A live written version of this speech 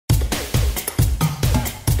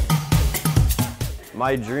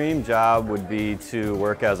My dream job would be to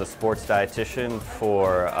work as a sports dietitian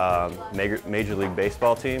for a Major League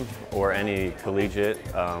Baseball team or any collegiate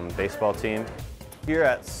baseball team. Here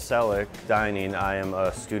at Selleck Dining, I am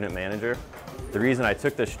a student manager. The reason I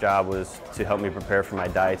took this job was to help me prepare for my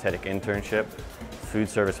dietetic internship. Food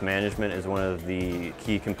service management is one of the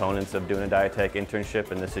key components of doing a dietetic internship,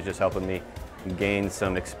 and this is just helping me gain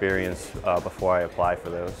some experience before I apply for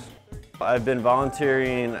those. I've been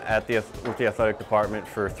volunteering with the athletic department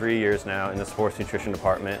for 3 years now in the sports nutrition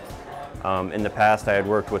department. In the past, I had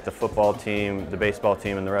worked with the football team, the baseball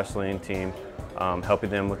team, and the wrestling team,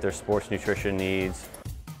 helping them with their sports nutrition needs.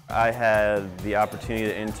 I had the opportunity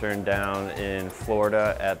to intern down in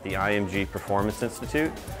Florida at the IMG Performance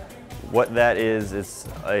Institute. What that is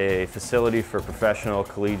a facility for professional,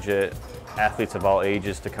 collegiate athletes of all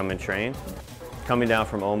ages to come and train. Coming down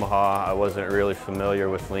from Omaha, I wasn't really familiar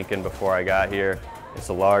with Lincoln before I got here. It's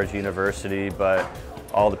a large university, but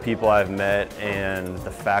all the people I've met and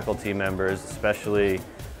the faculty members, especially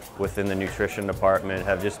within the nutrition department,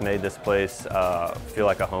 have just made this place feel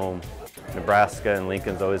like a home. Nebraska and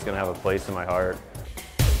Lincoln's always going to have a place in my heart.